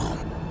 oily calm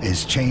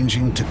is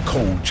changing to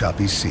cold,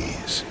 choppy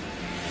seas.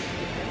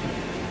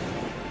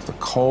 The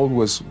cold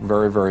was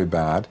very, very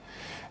bad,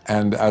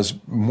 and as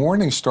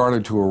morning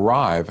started to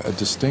arrive, a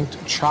distinct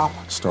chop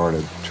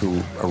started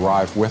to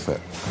arrive with it.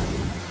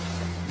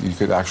 You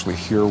could actually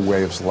hear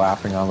waves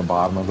lapping on the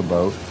bottom of the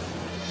boat.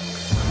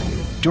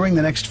 During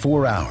the next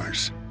 4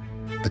 hours,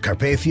 the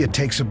Carpathia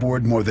takes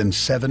aboard more than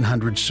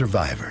 700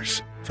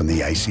 survivors from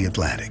the icy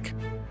Atlantic.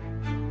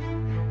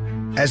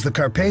 As the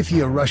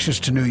Carpathia rushes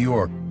to New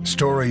York,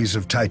 stories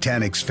of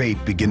Titanic's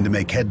fate begin to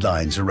make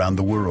headlines around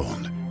the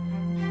world.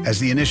 As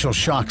the initial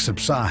shock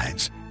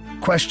subsides,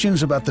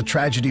 questions about the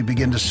tragedy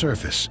begin to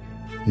surface.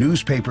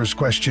 Newspapers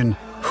question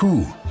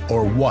who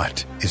or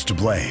what is to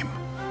blame.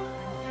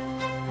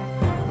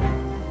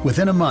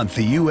 Within a month,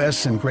 the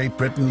U.S. and Great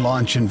Britain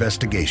launch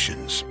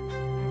investigations.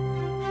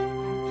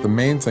 The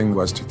main thing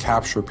was to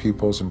capture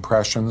people's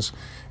impressions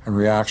and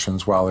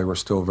reactions while they were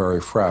still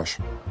very fresh.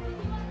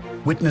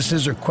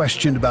 Witnesses are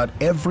questioned about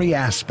every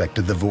aspect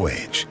of the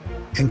voyage,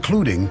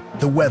 including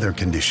the weather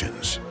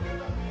conditions.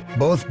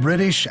 Both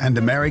British and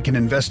American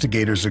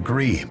investigators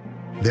agree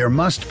there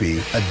must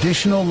be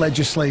additional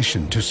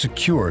legislation to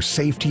secure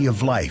safety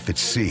of life at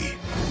sea.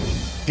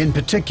 In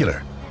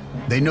particular,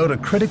 they note a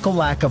critical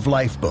lack of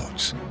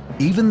lifeboats,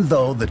 even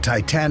though the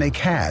Titanic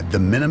had the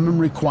minimum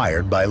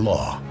required by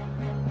law.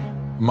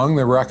 Among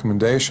the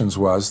recommendations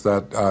was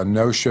that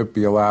no ship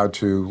be allowed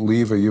to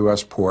leave a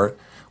U.S. port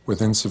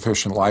with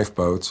insufficient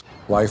lifeboats.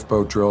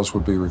 Lifeboat drills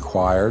would be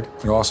required.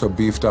 It also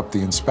beefed up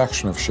the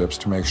inspection of ships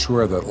to make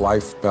sure that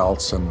life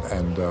belts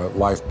and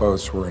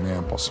lifeboats were in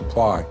ample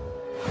supply.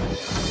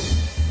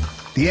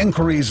 The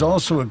inquiries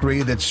also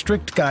agree that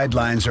strict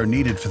guidelines are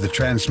needed for the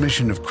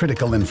transmission of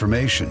critical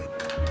information.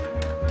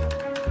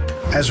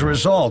 As a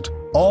result,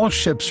 all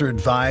ships are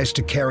advised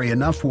to carry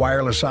enough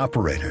wireless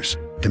operators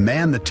to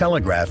man the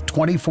telegraph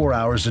 24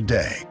 hours a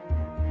day.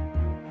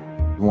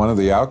 One of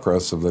the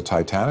outgrowths of the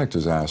Titanic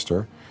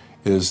disaster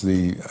is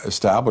the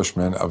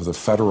establishment of the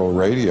Federal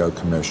Radio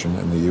Commission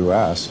in the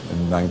U.S.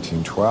 in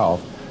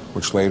 1912,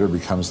 which later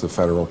becomes the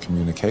Federal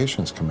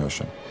Communications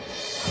Commission.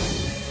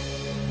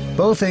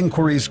 Both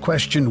inquiries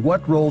questioned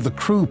what role the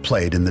crew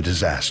played in the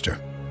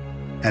disaster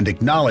and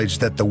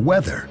acknowledged that the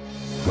weather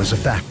was a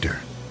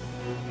factor.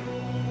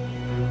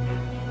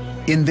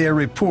 In their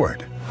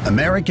report,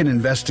 American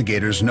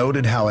investigators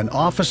noted how an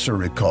officer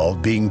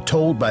recalled being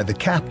told by the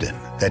captain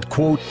that,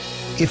 quote,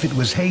 if it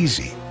was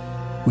hazy,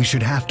 we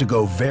should have to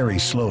go very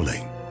slowly.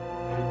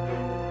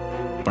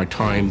 By the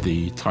time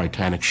the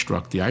Titanic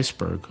struck the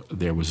iceberg,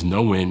 there was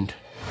no wind,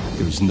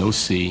 there was no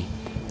sea,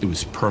 it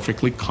was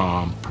perfectly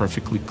calm,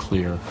 perfectly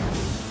clear.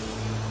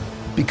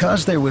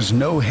 Because there was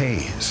no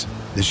haze,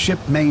 the ship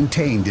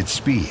maintained its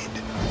speed.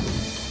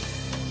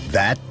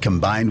 That,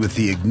 combined with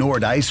the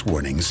ignored ice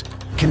warnings,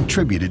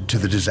 contributed to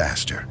the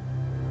disaster.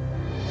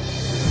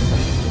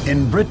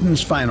 In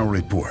Britain's final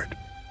report,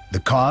 the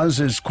cause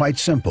is quite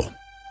simple.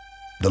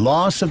 The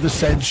loss of the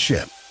said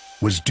ship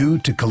was due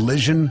to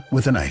collision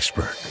with an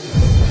iceberg.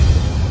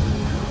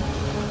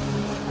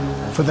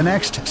 For the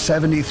next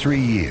 73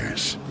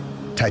 years,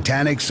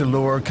 Titanic's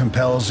allure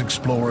compels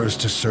explorers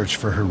to search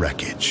for her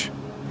wreckage.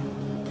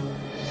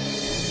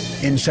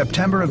 In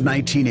September of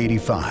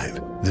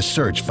 1985, the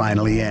search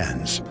finally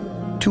ends.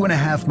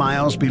 2.5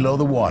 miles below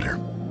the water,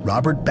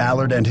 Robert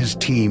Ballard and his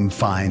team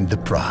find the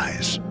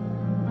prize.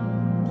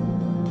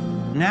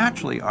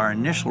 Naturally, our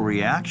initial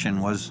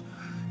reaction was,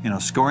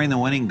 scoring the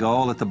winning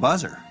goal at the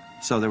buzzer.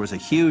 So there was a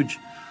huge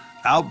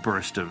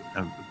outburst of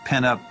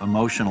pent-up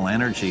emotional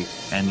energy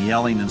and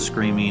yelling and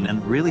screaming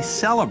and really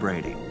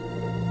celebrating.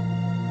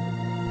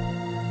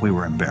 We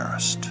were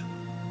embarrassed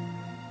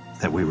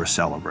that we were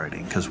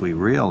celebrating because we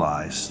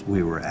realized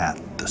we were at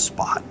the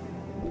spot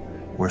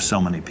where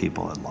so many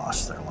people had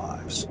lost their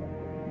lives.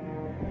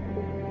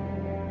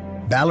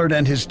 Ballard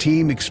and his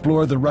team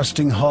explore the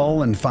rusting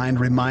hull and find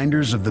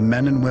reminders of the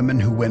men and women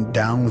who went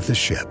down with the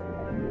ship.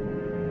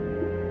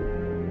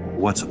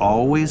 What's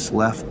always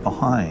left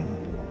behind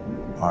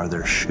are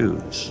their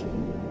shoes,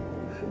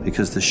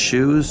 because the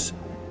shoes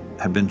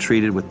have been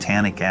treated with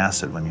tannic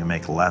acid when you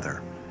make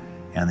leather,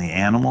 and the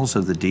animals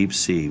of the deep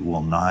sea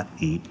will not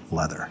eat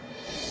leather.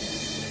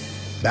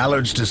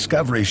 Ballard's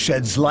discovery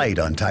sheds light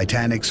on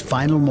Titanic's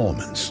final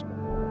moments.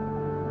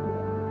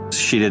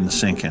 She didn't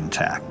sink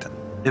intact.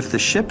 If the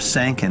ship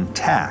sank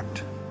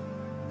intact,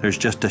 there's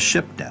just a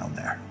ship down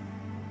there.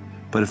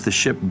 But if the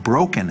ship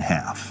broke in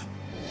half,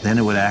 then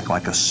it would act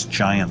like a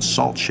giant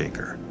salt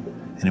shaker,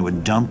 and it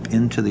would dump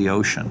into the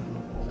ocean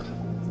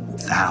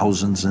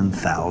thousands and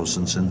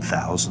thousands and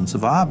thousands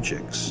of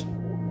objects.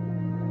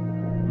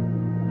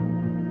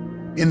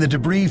 In the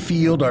debris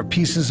field are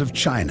pieces of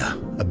china,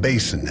 a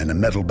basin, and a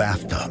metal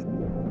bathtub,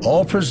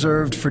 all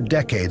preserved for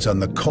decades on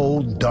the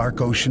cold, dark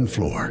ocean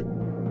floor.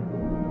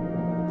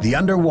 The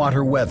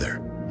underwater weather,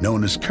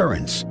 known as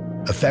currents,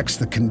 affects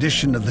the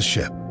condition of the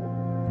ship.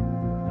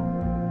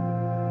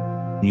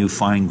 You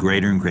find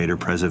greater and greater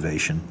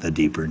preservation the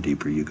deeper and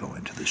deeper you go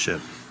into the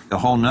ship. A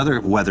whole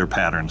nother weather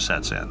pattern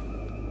sets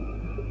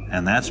in.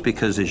 And that's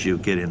because as you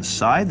get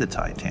inside the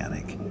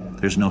Titanic,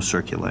 there's no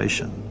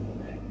circulation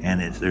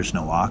and there's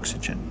no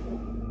oxygen.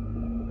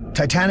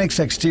 Titanic's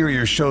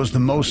exterior shows the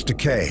most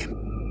decay.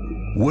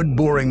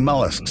 Wood-boring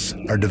mollusks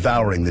are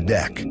devouring the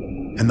deck,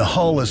 and the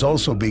hull is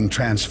also being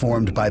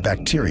transformed by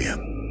bacteria.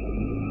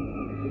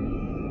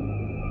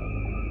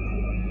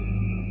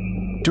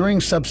 During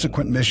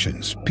subsequent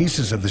missions,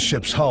 pieces of the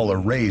ship's hull are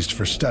raised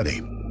for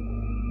study.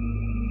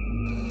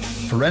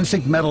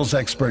 Forensic metals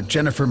expert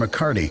Jennifer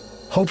McCarty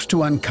hopes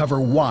to uncover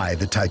why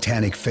the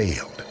Titanic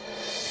failed.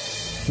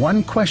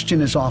 One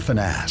question is often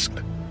asked: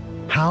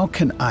 how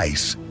can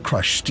ice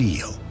crush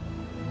steel?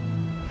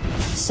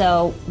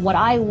 So what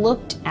I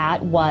looked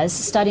at was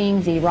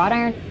studying the wrought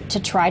iron to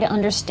try to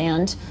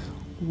understand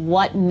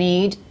what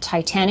made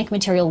Titanic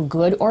material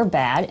good or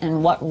bad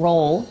and what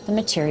role the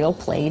material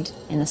played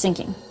in the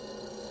sinking.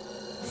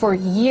 For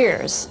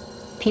years,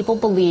 people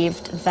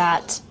believed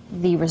that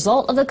the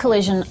result of the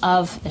collision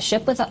of the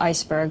ship with the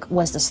iceberg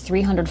was this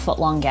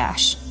 300-foot-long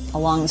gash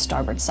along the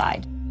starboard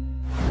side.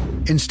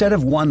 Instead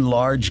of one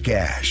large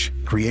gash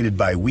created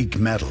by weak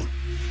metal,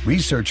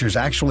 researchers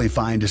actually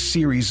find a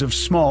series of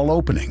small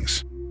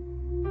openings.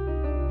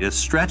 It's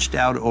stretched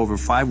out over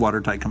 5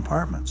 watertight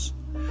compartments.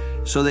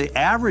 So the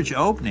average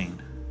opening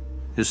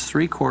is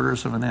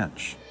 3/4 of an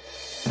inch.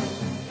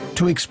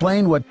 To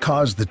explain what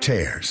caused the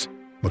tears,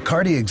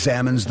 McCarty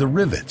examines the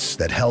rivets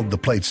that held the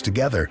plates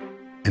together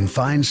and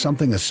finds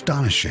something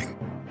astonishing.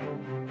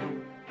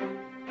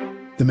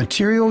 The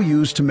material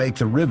used to make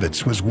the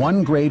rivets was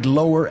 1 grade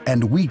lower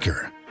and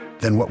weaker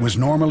than what was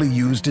normally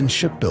used in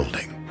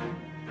shipbuilding.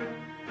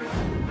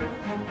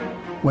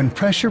 When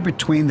pressure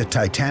between the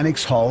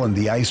Titanic's hull and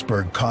the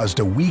iceberg caused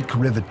a weak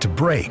rivet to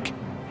break,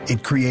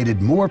 it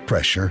created more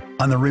pressure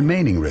on the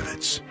remaining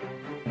rivets.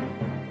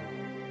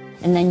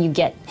 And then you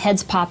get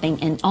heads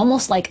popping, and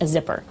almost like a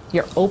zipper.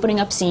 You're opening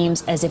up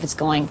seams as if it's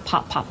going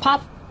pop, pop,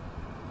 pop.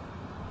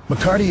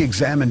 McCarty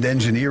examined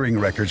engineering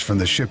records from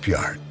the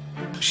shipyard.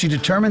 She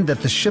determined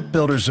that the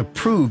shipbuilders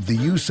approved the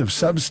use of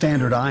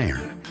substandard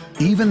iron,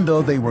 even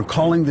though they were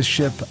calling the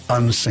ship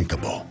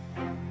unsinkable.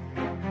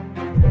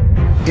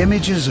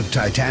 Images of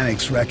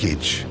Titanic's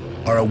wreckage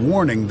are a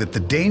warning that the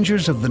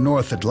dangers of the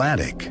North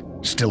Atlantic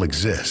still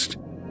exist.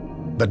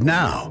 But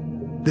now,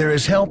 there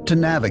is help to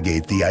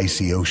navigate the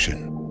icy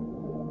ocean.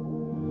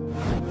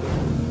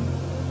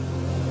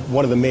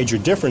 One of the major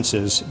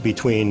differences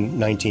between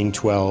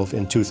 1912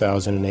 and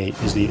 2008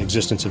 is the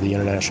existence of the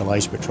International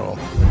Ice Patrol.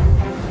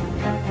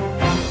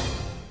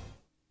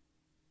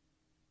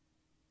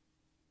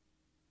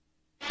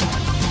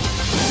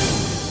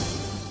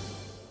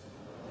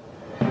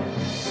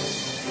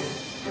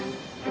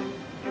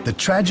 The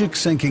tragic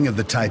sinking of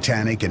the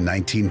Titanic in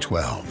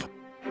 1912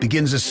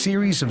 begins a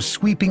series of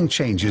sweeping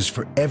changes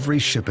for every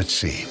ship at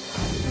sea.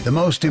 The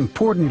most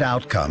important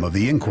outcome of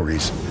the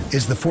inquiries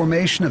is the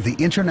formation of the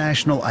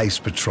International Ice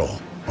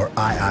Patrol, or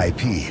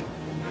IIP,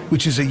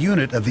 which is a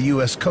unit of the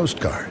U.S. Coast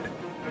Guard.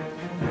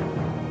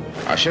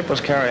 Our ship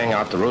was carrying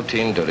out the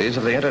routine duties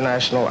of the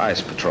International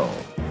Ice Patrol.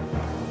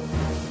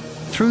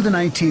 Through the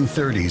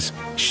 1930s,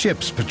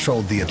 ships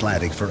patrolled the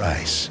Atlantic for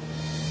ice.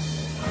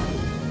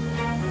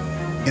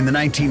 In the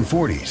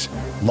 1940s,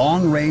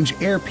 long-range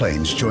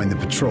airplanes joined the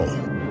patrol.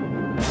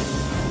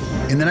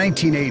 In the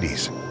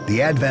 1980s,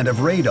 the advent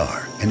of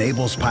radar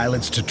enables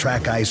pilots to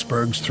track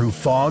icebergs through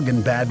fog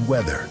and bad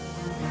weather.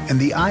 And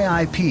the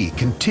IIP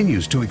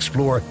continues to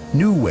explore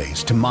new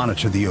ways to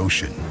monitor the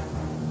ocean.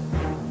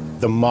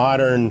 The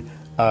modern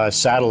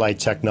satellite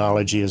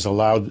technology has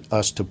allowed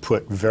us to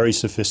put very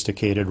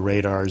sophisticated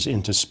radars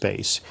into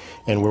space.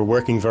 And we're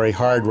working very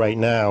hard right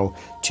now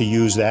to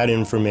use that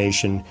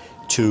information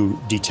to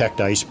detect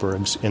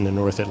icebergs in the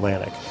North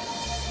Atlantic.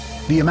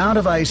 The amount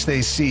of ice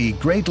they see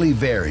greatly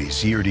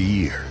varies year to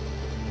year.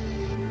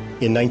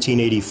 In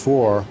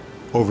 1984,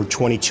 over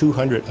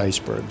 2,200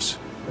 icebergs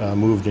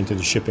moved into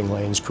the shipping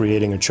lanes,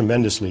 creating a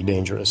tremendously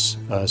dangerous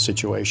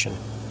situation.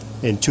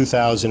 In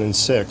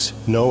 2006,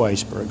 no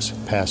icebergs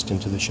passed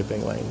into the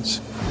shipping lanes.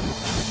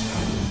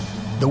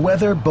 The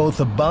weather both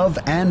above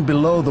and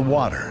below the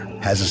water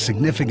has a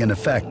significant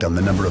effect on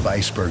the number of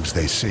icebergs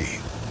they see.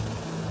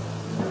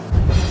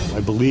 I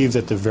believe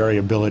that the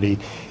variability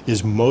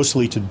is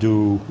mostly to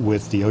do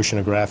with the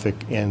oceanographic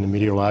and the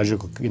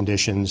meteorological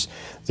conditions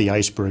the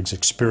icebergs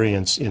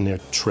experience in their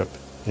trip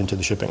into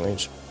the shipping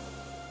lanes.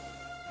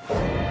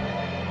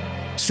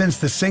 Since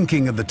the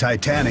sinking of the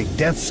Titanic,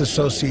 deaths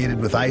associated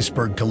with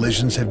iceberg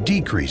collisions have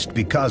decreased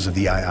because of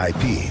the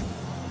IIP.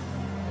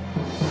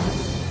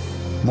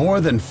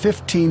 More than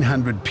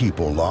 1,500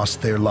 people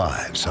lost their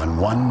lives on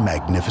one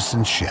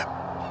magnificent ship,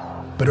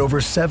 but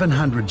over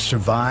 700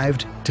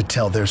 survived to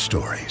tell their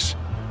stories.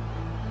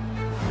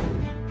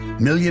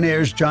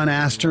 Millionaires John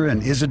Astor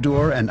and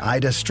Isidore and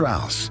Ida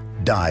Strauss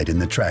died in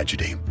the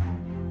tragedy.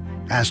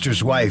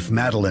 Astor's wife,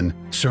 Madeline,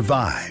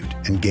 survived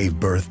and gave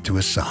birth to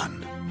a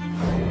son.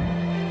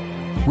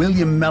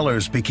 William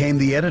Mellors became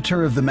the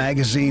editor of the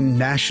magazine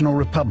National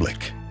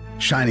Republic,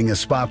 shining a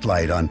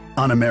spotlight on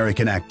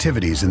un-American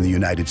activities in the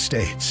United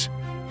States.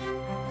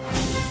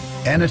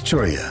 Anna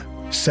Turia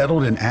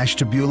settled in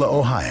Ashtabula,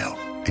 Ohio,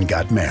 and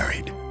got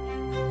married.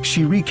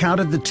 She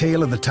recounted the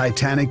tale of the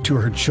Titanic to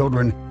her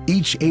children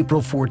each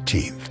April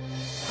 14th.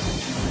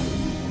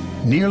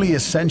 Nearly a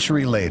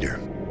century later,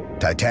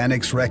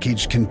 Titanic's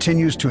wreckage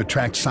continues to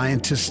attract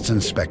scientists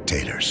and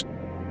spectators.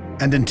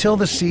 And until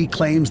the sea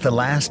claims the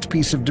last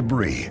piece of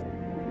debris,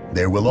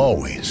 there will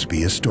always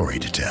be a story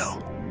to tell.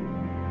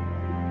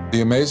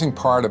 The amazing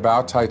part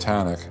about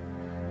Titanic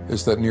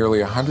is that nearly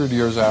 100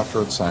 years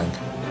after it sank,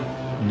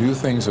 new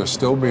things are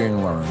still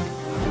being learned.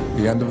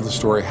 The end of the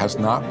story has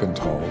not been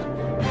told.